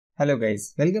Hello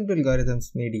guys, welcome to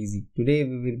Algorithms Made Easy. Today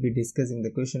we will be discussing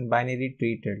the question binary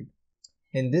tree tilt.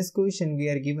 In this question we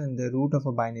are given the root of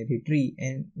a binary tree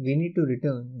and we need to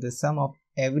return the sum of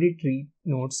every tree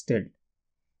node's tilt.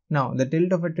 Now the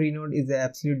tilt of a tree node is the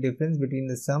absolute difference between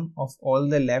the sum of all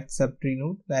the left subtree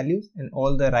node values and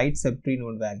all the right subtree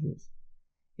node values.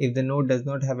 If the node does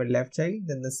not have a left child,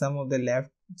 then the sum of the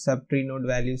left subtree node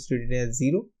values treated as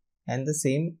 0 and the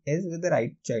same is with the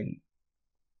right child.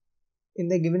 In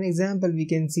the given example, we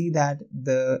can see that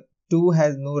the 2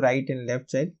 has no right and left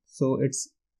child, so its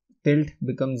tilt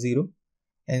becomes 0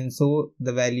 and so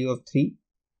the value of 3.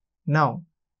 Now,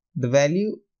 the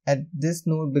value at this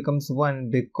node becomes 1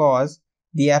 because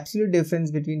the absolute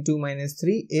difference between 2 minus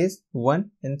 3 is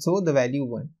 1 and so the value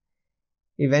 1.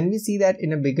 When we see that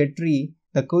in a bigger tree,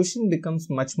 the question becomes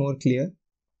much more clear.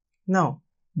 Now,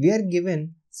 we are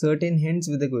given certain hints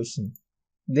with the question.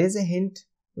 There is a hint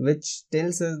which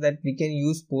tells us that we can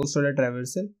use post-order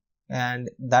traversal, and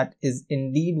that is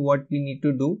indeed what we need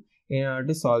to do in order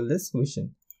to solve this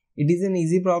question. It is an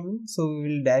easy problem, so we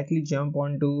will directly jump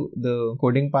onto the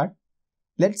coding part.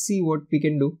 Let's see what we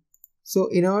can do. So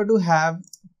in order to have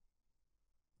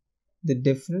the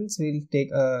difference, we will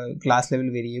take a class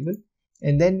level variable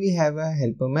and then we have a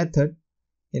helper method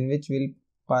in which we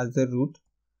will pass the root,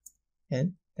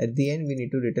 and at the end we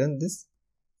need to return this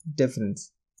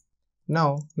difference.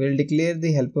 Now we will declare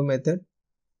the helper method,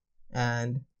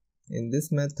 and in this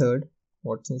method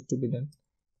what needs to be done?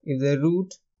 If the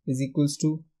root is equals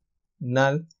to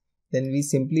null, then we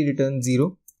simply return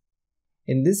 0.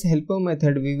 In this helper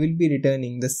method we will be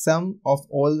returning the sum of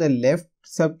all the left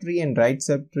subtree and right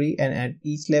subtree, and at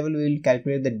each level we will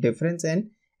calculate the difference and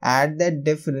add that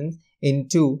difference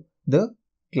into the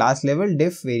class level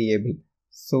diff variable.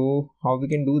 So how we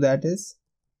can do that is,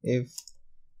 if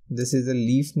this is a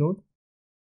leaf node,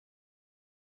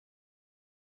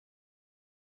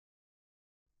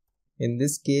 in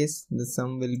this case the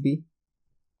sum will be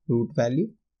root value.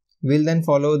 We'll then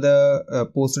follow the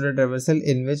post-order traversal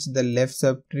in which the left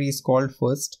subtree is called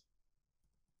first.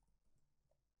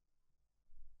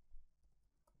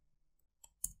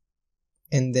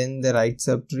 And then the right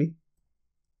subtree.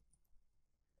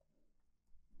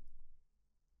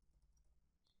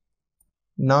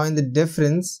 Now in the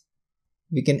difference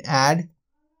we can add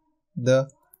the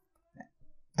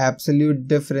absolute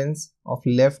difference of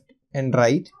left and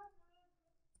right.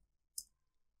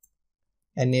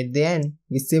 And at the end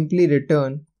we simply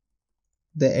return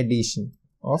the addition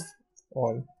of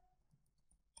all.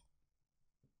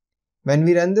 When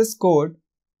we run this code,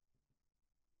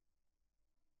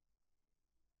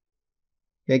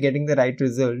 we are getting the right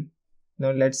result.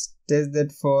 Now let's test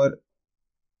that for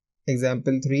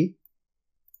example 3.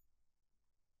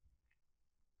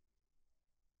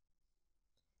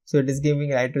 So it is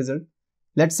giving right result.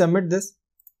 Let's submit this.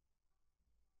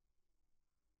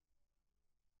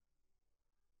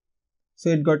 So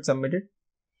it got submitted.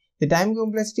 The time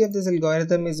complexity of this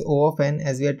algorithm is O of n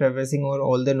as we are traversing over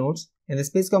all the nodes, and the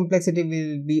space complexity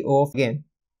will be O of again.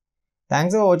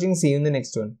 Thanks for watching. See you in the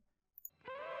next one.